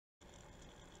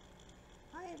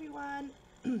everyone.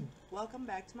 Welcome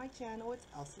back to my channel. It's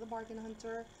Elsa the Bargain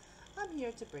Hunter. I'm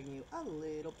here to bring you a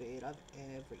little bit of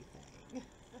everything.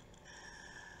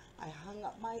 I hung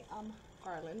up my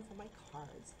garland for my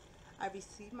cards. I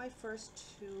received my first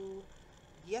two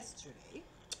yesterday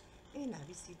and I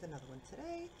received another one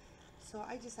today. So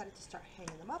I decided to start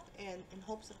hanging them up and in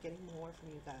hopes of getting more from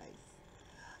you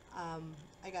guys.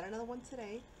 I got another one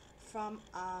today from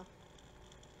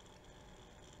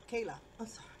Kayla. I'm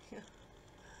sorry.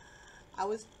 I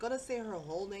was gonna say her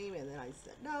whole name and then I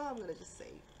said no, I'm gonna just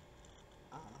say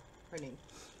her name.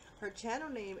 Her channel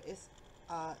name is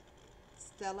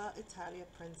Stella Italia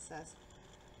Princess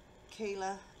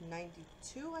Kayla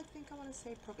 92, I think I want to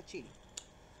say Procaccini.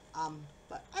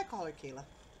 But I call her Kayla.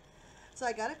 So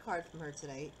I got a card from her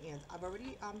today and I've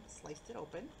already sliced it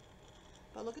open.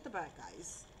 But look at the back,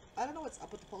 guys. I don't know what's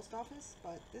up with the post office,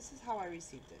 but this is how I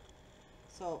received it.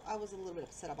 So I was a little bit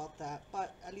upset about that,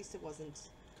 but at least it wasn't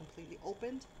completely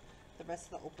opened. The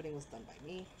rest of the opening was done by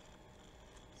me,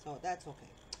 so that's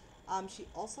okay. She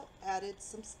also added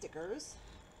some stickers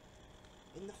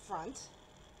in the front.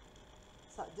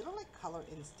 So they don't like color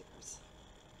in stickers,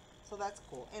 so that's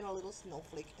cool, and a little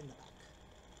snowflake in the back.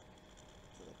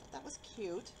 So I thought that was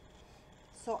cute.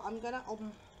 So I'm gonna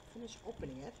finish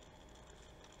opening it.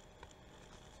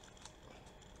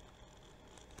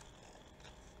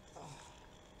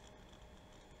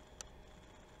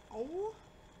 Oh,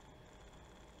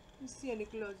 you see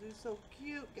Nicholas is so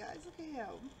cute, guys. Look at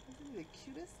him. Isn't he the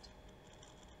cutest?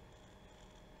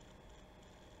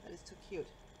 That is too cute.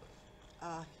 Give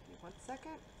me 1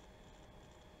 second.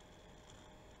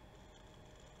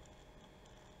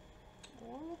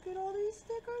 Oh, look at all these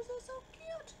stickers. They're so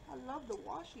cute. I love the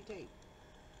washi tape.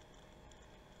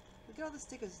 Look at all the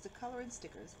stickers. It's the coloring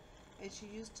stickers. And she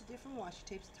used 2 different washi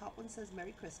tapes. The top one says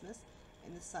Merry Christmas,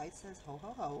 and the side says Ho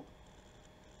Ho Ho.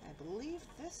 I believe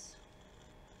this,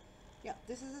 yeah,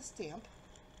 this is a stamp.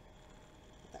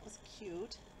 That was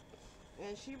cute.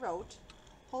 And she wrote,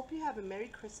 "Hope you have a Merry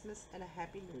Christmas and a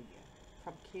Happy New Year,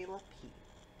 from Kayla P."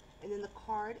 And then the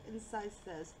card inside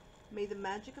says, "May the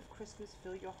magic of Christmas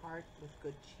fill your heart with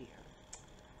good cheer."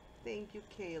 Thank you,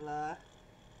 Kayla.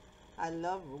 I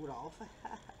love Rudolph.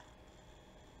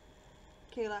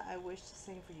 Kayla, I wish the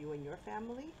same for you and your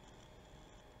family.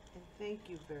 And thank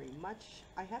you very much.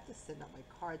 I have to send out my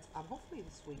cards hopefully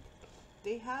this week.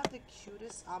 They have the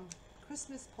cutest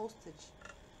Christmas postage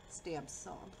stamps,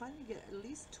 so I'm planning to get at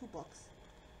least 2 books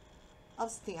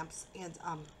of stamps and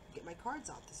get my cards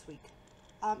out this week.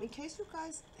 In case you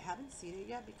guys haven't seen it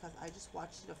yet, because I just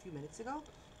watched it a few minutes ago,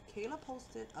 Kayla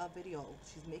posted a video.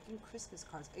 She's making Christmas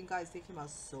cards, and guys, they came out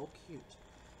so cute.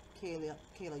 Kayla,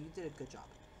 you did a good job.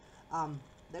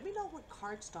 Let me know what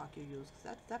cardstock you use,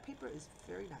 because that paper is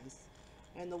very nice.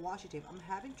 And the washi tape, I'm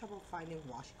having trouble finding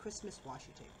Christmas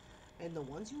washi tape, and the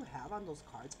ones you have on those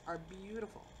cards are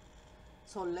beautiful.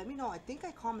 So let me know. I think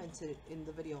I commented in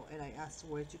the video and I asked,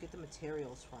 where did you get the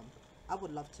materials from? I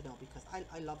would love to know, because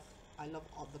I love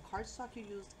all the cardstock you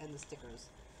used and the stickers,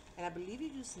 and I believe you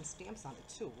used some stamps on it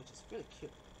too, which is really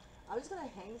cute. I'm just gonna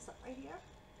hang this up right here,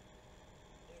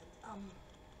 and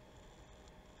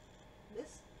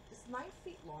this is 9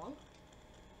 feet long.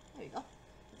 There you go.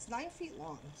 It's 9 feet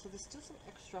long, so there's still some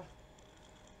extra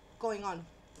going on.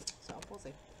 So we'll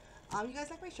see. You guys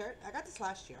like my shirt? I got this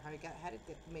last year. I had it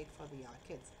made for the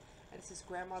kids, and it says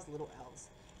Grandma's Little Elves.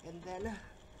 And then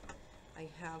I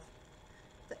have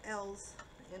the elves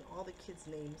and all the kids'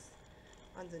 names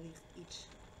underneath each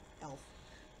elf.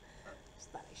 Just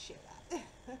thought I'd share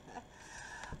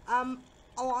that.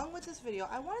 Along with this video,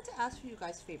 I wanted to ask for you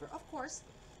guys a favor. Of course,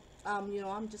 you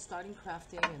know, I'm just starting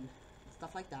crafting and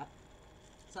stuff like that,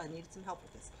 so I needed some help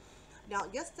with this. Now,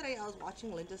 yesterday I was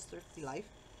watching Linda's Thrifty Life,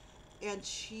 and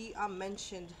she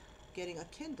mentioned getting a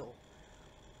Kindle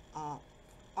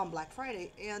on Black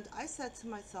Friday, and I said to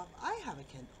myself, I have a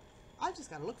Kindle. I just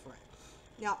gotta look for it.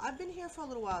 Now, I've been here for a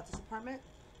little while at this apartment,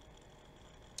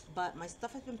 but my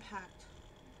stuff has been packed.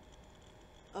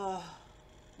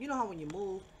 You know how when you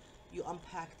move, you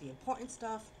unpack the important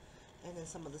stuff, and then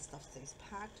some of the stuff stays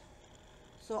packed.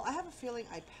 So I have a feeling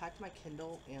I packed my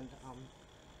Kindle and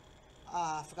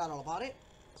forgot all about it.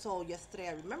 So yesterday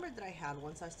I remembered that I had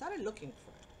one, so I started looking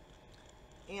for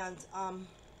it. And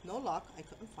no luck, I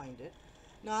couldn't find it.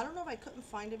 Now, I don't know if I couldn't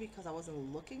find it because I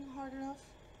wasn't looking hard enough,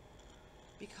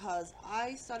 because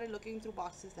I started looking through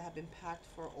boxes that have been packed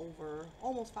for over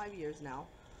almost 5 years now.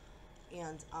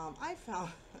 And I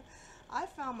found I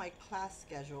found my class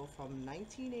schedule from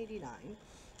 1989.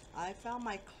 I found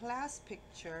my class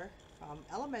picture from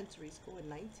elementary school in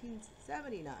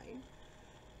 1979.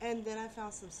 And then I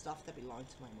found some stuff that belonged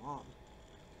to my mom.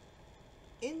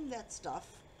 In that stuff,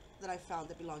 that I found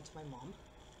that belonged to my mom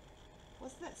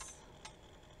was this.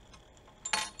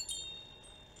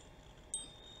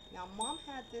 Now, Mom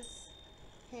had this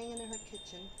hanging in her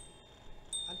kitchen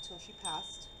until she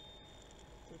passed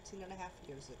 13 and a half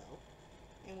years ago.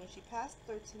 And when she passed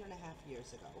 13 and a half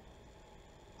years ago,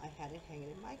 I had it hanging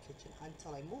in my kitchen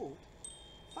until I moved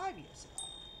 5 years ago.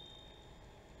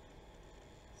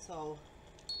 So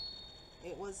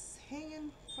it was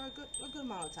hanging for a good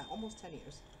amount of time, almost 10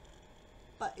 years.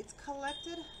 But it's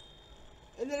collected,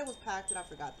 and then it was packed, and I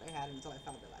forgot that I had it until I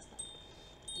found it last night.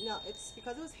 Now, it's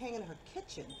because it was hanging in her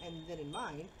kitchen, and then in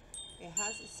mine,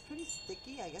 it's pretty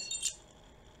sticky, I guess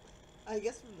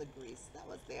from the grease that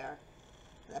was there.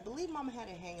 I believe Mom had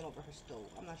it hanging over her stove,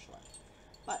 I'm not sure.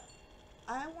 But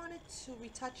I wanted to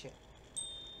retouch it,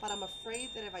 but I'm afraid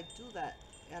that if I do that,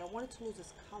 I don't want it to lose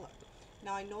its color.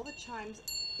 Now, I know the chimes,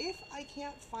 if I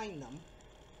can't find them,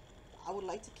 I would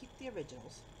like to keep the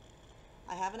originals.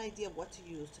 I have an idea of what to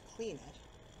use to clean it.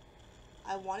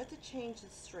 I wanted to change the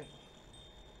string.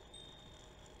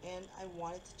 And I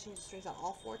wanted to change the strings on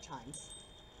all 4 chimes.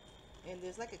 And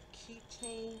there's like a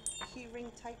keychain, key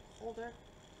ring type holder.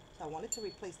 So I wanted to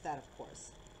replace that, of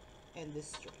course. And this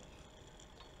string.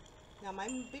 Now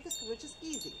which is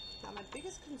easy. Now my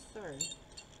biggest concern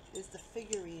is the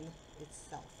figurine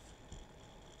itself.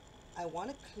 I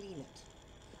want to clean it.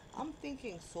 I'm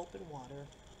thinking soap and water,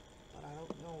 but I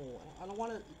don't know. I don't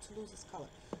want it to lose its color.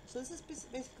 So this is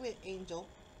basically an angel,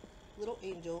 little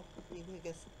angel leaning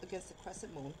against the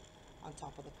crescent moon on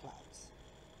top of the clouds.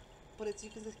 But as you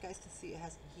guys can see, it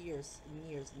has years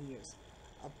and years and years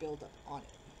of buildup on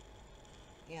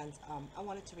it. And I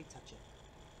wanted to retouch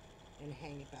it and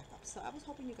hang it back up. So I was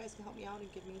hoping you guys can help me out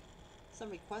and give me some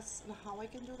requests on how I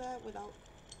can do that without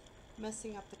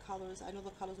messing up the colors. I know the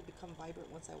colors will become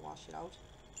vibrant once I wash it out,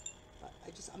 but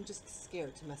I'm just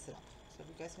scared to mess it up. So if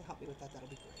you guys can help me with that, that'll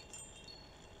be great.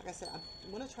 Like I said,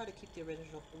 I'm going to try to keep the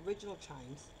original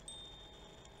chimes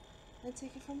and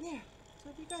take it from there. So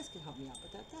if you guys can help me out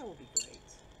with that, that will be great.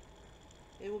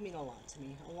 It will mean a lot to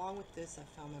me. Along with this,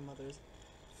 I found my mother's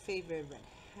favorite red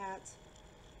hat.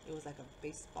 It was like a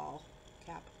baseball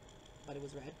cap, but it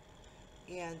was red.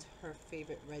 And her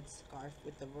favorite red scarf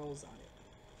with the rose on it.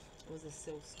 It was a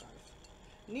silk scarf.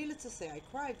 Needless to say, I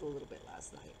cried a little bit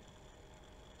last night.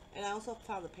 And I also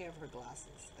found a pair of her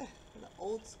glasses. The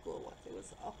old school ones. It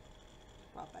was, oh,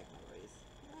 brought back memories.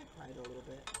 I cried a little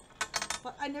bit.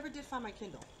 But I never did find my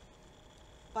Kindle.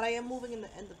 But I am moving in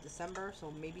the end of December,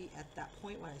 so maybe at that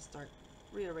point when I start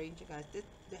rearranging,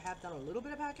 they have done a little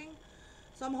bit of packing.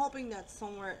 So I'm hoping that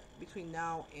somewhere between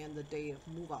now and the day of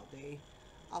move-out day,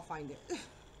 I'll find it.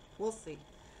 We'll see.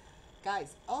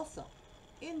 Guys, also,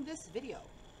 in this video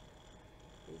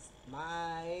is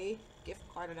my gift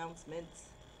card announcement,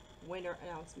 winner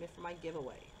announcement for my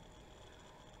giveaway.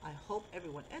 I hope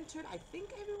everyone entered. I think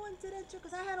everyone did enter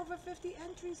because I had over 50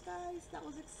 entries, guys. That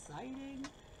was exciting.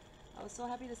 I was so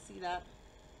happy to see that.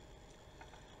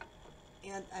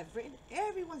 And I've written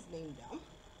everyone's name down.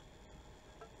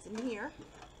 It's in here.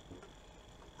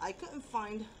 I couldn't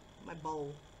find my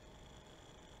bowl.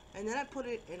 And then I put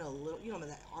it in a little, you know,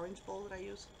 that orange bowl that I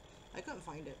use. I couldn't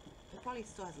find it. It probably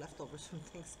still has leftovers from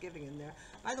Thanksgiving in there.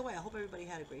 By the way, I hope everybody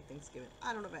had a great Thanksgiving.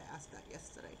 I don't know if I asked that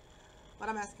yesterday, but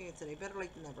I'm asking it today. Better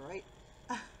late than never, right?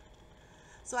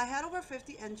 So I had over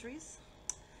 50 entries,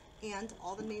 and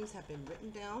all the names have been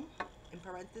written down in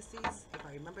parentheses. If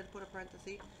I remember to put a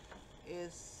parenthesis,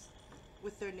 is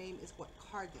with their name is what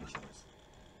card they chose.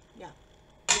 Now,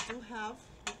 I do have,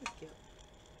 this is cute.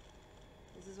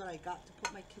 This is what I got to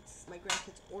put my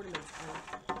grandkids' ornaments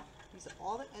on. These are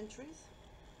all the entries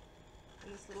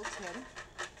in this little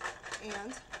tin.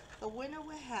 And the winner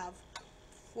will have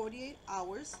 48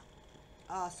 hours.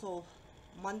 So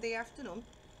Monday afternoon,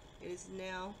 it is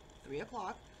now 3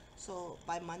 o'clock. So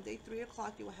by Monday, 3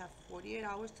 o'clock, you will have 48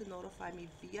 hours to notify me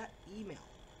via email.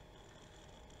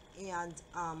 And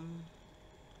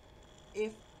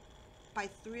if by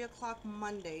 3 o'clock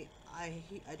Monday, I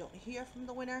don't hear from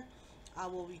the winner, I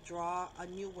will redraw a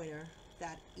new winner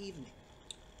that evening,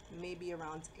 maybe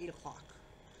around 8 o'clock,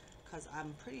 because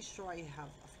I'm pretty sure I have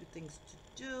a few things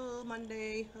to do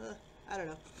Monday. I don't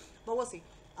know, but we'll see.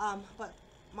 But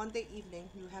Monday evening,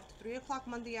 you have to 3 o'clock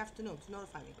Monday afternoon to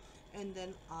notify me, and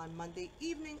then on Monday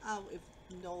evening, if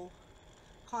no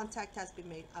contact has been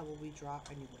made, I will redraw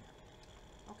a new winner.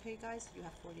 Okay, guys, you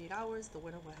have 48 hours. The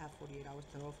winner will have 48 hours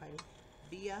to notify me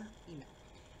via email.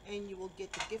 And you will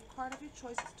get the gift card of your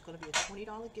choice. It's going to be a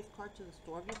 $20 gift card to the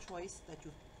store of your choice that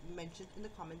you mentioned in the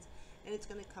comments. And it's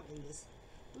going to come in this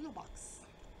little box.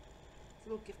 It's a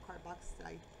little gift card box that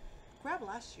I grabbed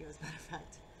last year, as a matter of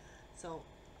fact. So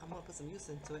I'm gonna put some use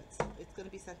into it. So it's gonna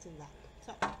be sent in that.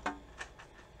 So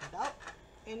without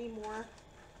any more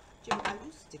I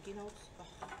use sticky notes. Oh,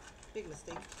 big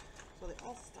mistake. So they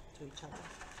all stuck to each other.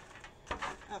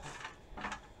 Okay.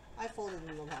 I folded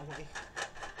them the wrong way.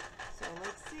 So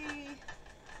let's see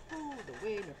who the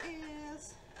winner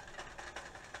is.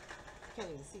 Can't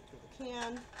even see through the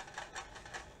can.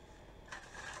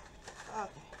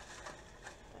 Okay.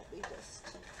 Let me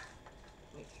just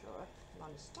make sure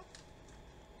none is stuck.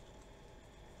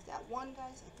 Is that one,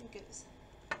 guys? I think it is.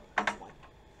 It's one.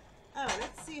 Alright,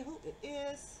 let's see who it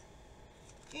is.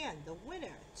 And the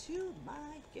winner to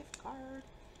my gift card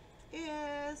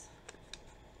is,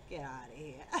 get out of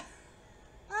here.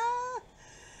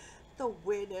 The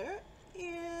winner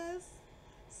is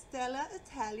Stella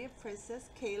Italian Princess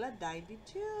Kayla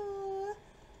 92.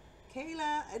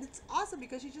 Kayla, and it's awesome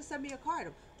because she just sent me a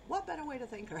card. What better way to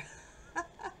thank her?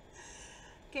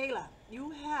 Kayla,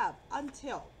 you have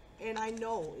until, and I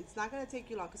know it's not going to take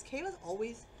you long because Kayla's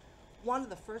always one of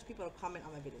the first people to comment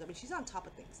on my videos. I mean, she's on top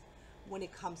of things when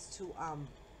it comes to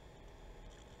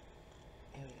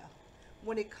there we go.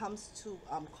 When it comes to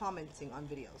commenting on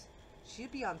videos, she'll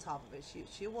be on top of it.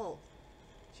 She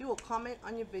will comment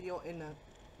on your video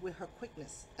with her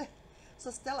quickness.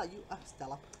 So Stella,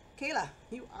 Kayla,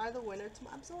 you are the winner.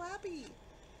 I'm so happy.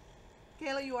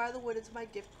 Kayla, you are the winner to my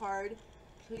gift card.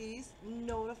 Please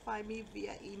notify me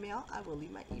via email. I will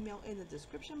leave my email in the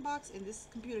description box. And this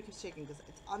computer keeps shaking because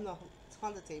it's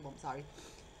on the table. I'm sorry.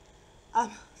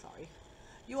 Sorry.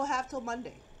 You will have till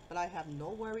Monday, but I have no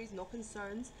worries, no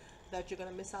concerns that you're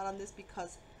gonna miss out on this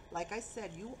because, like I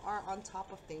said, you are on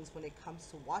top of things when it comes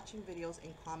to watching videos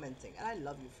and commenting, and I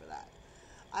love you for that.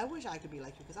 I wish I could be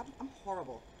like you because I'm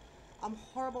horrible. I'm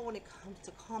horrible when it comes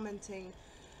to commenting,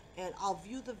 and I'll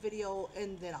view the video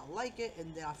and then I'll like it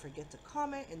and then I'll forget to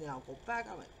comment and then I'll go back.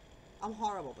 I'm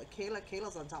horrible, but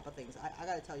Kayla's on top of things. I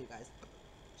gotta tell you guys,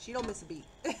 she don't miss a beat.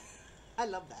 I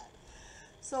love that.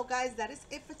 So guys, that is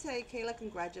it for today. Kayla,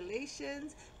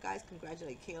 congratulations. Guys,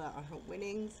 congratulate Kayla on her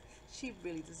winnings. She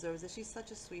really deserves it. She's such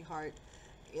a sweetheart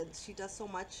and she does so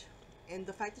much. And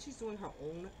the fact that she's doing her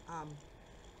own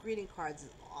greeting cards is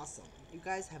awesome. You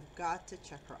guys have got to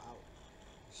check her out.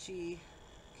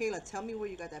 Kayla, tell me where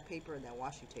you got that paper and that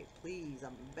washi tape. Please,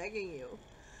 I'm begging you.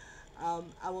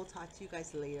 I will talk to you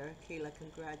guys later. Kayla,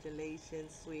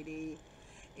 congratulations, sweetie.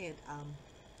 And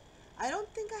I don't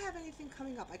think I have anything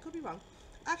coming up. I could be wrong.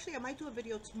 Actually, I might do a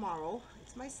video tomorrow.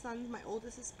 It's my son's, my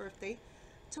oldest's birthday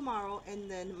tomorrow, and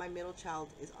then my middle child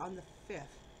is on the 5th.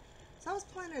 So I was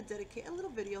planning to dedicate a little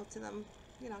video to them,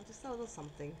 you know, just a little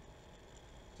something,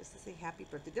 just to say happy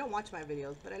birthday. They don't watch my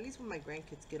videos, but at least when my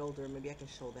grandkids get older, maybe I can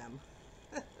show them.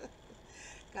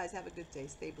 Guys, have a good day.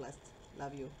 Stay blessed.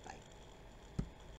 Love you. Bye.